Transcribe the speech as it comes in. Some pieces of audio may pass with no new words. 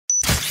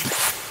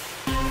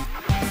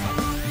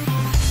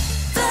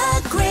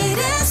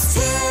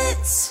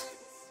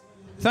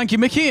Thank you,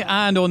 Mickey.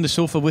 And on the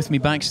sofa with me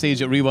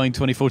backstage at Rewind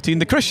 2014,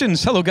 the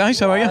Christians. Hello, guys.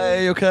 How are you?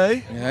 Hey,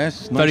 okay?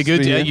 Yes. Very Nice good.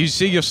 to be here. You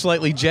see, you're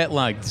slightly jet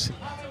lagged.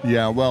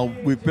 Yeah. Well,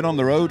 we've been on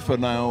the road for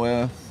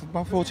now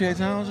about 48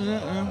 hours, is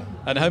it?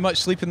 And how much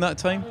sleep in that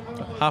time?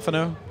 Half an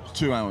hour?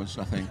 2 hours,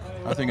 I think.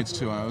 I think it's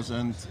 2 hours,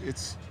 and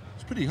it's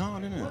pretty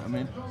hard, isn't it? I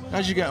mean,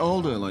 as you get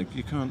older, like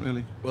you can't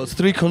really. Well, it's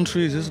 3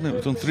 countries, isn't it?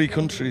 We've done 3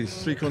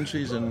 countries. 3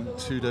 countries in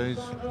 2 days.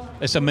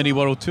 It's a mini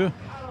world tour.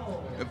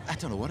 I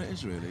don't know what it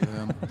is really.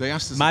 They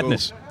asked us.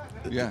 Madness.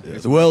 To go, yeah.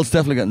 The world's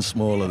definitely getting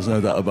smaller, there's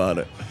no doubt about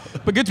it.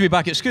 But good to be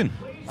back at Scone.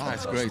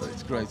 It's great.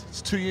 It's great.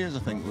 It's 2 years, I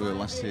think, we were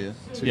last here.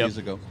 2 Yep. years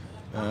ago.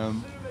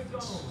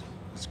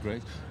 It's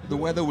great. The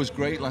weather was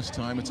great last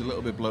time. It's a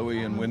little bit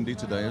blowy and windy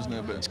today, isn't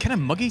it? But It's kind of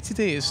muggy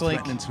today. It's like...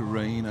 threatening to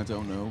rain. I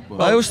don't know. But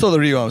I always thought the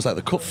Rewind was like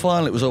the cup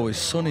final, it was always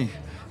sunny.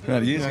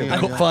 The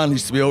cup final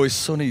used to be always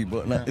sunny,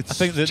 but now it's I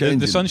think the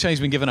changing. Sunshine's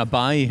been given a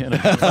bye in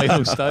a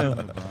final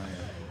style.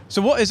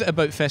 So what is it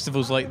about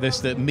festivals like this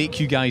that make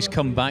you guys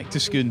come back to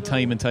Scone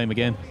time and time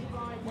again?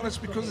 Well, it's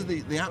because of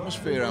the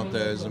atmosphere out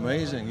there is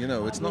amazing. You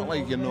know, it's not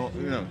like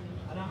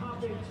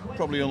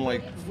probably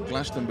unlike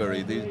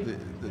Glastonbury,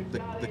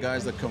 the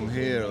guys that come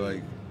here are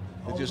like,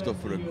 they're just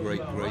up for a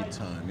great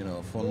time. You know,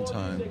 a fun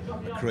time,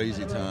 a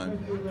crazy time,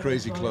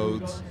 crazy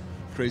clothes,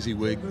 crazy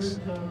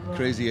wigs,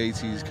 crazy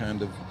 80s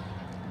kind of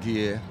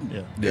gear.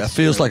 Yeah, it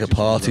feels like a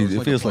party.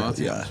 It feels like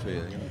party yeah.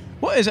 atmosphere, you know?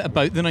 What is it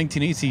about the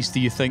 1980s,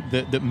 do you think,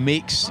 that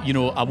makes,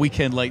 a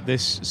weekend like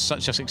this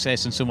such a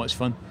success and so much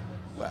fun?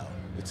 Well,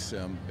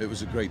 it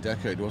was a great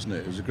decade, wasn't it?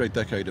 It was a great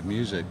decade of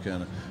music,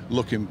 and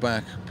looking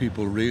back,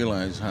 people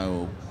realise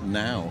how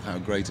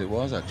great it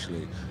was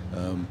actually,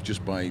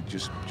 just by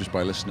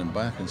listening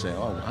back and saying,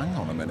 oh, hang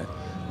on a minute,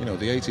 the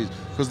 80s,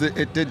 because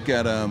it did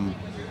get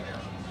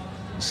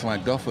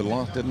slagged off a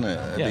lot, didn't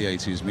it? Yeah. The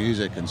 80s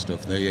music and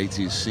stuff, the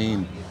 80s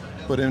scene.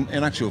 But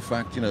in actual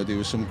fact, there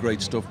was some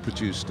great stuff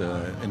produced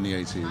in the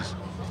 80s,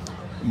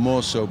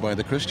 more so by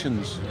the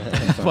Christians.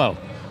 Well,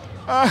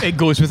 it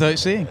goes without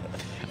saying.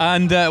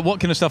 And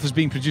what kind of stuff is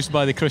being produced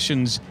by the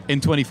Christians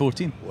in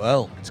 2014?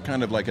 Well, it's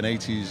kind of like an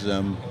 80s.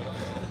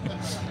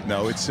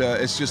 No, it's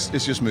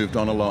just moved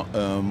on a lot.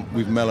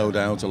 We've mellowed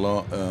out a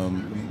lot.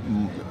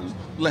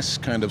 Less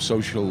kind of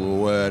social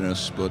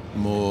awareness, but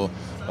more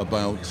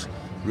about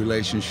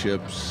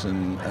relationships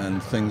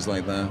and things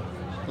like that.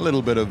 A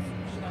little bit of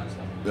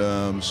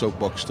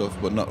soapbox stuff,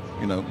 but not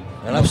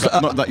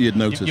not that you'd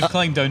notice. You've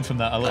climbed down from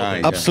that a little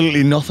bit.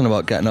 absolutely nothing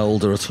about getting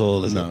older at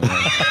all, is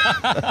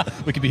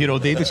it? We could be here all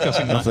day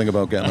discussing that. Nothing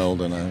about getting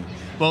older now.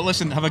 Well,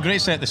 listen, have a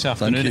great set this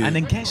afternoon you. and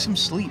then get some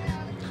sleep.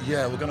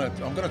 Yeah, I'm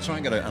gonna try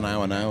and get an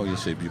hour now. You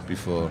see,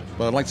 before.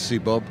 But I'd like to see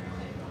Bob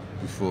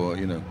before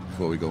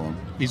we go on.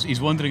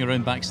 He's wandering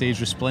around backstage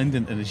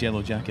resplendent in his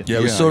yellow jacket. Yeah,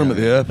 we saw him at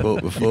the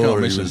airport before. You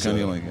can't miss he him, was, can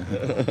you?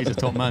 Like, He's a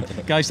top man.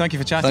 Guys, thank you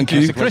for chatting. Thank to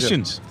us. you. The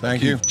Christians.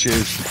 Thank you.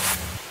 Cheers.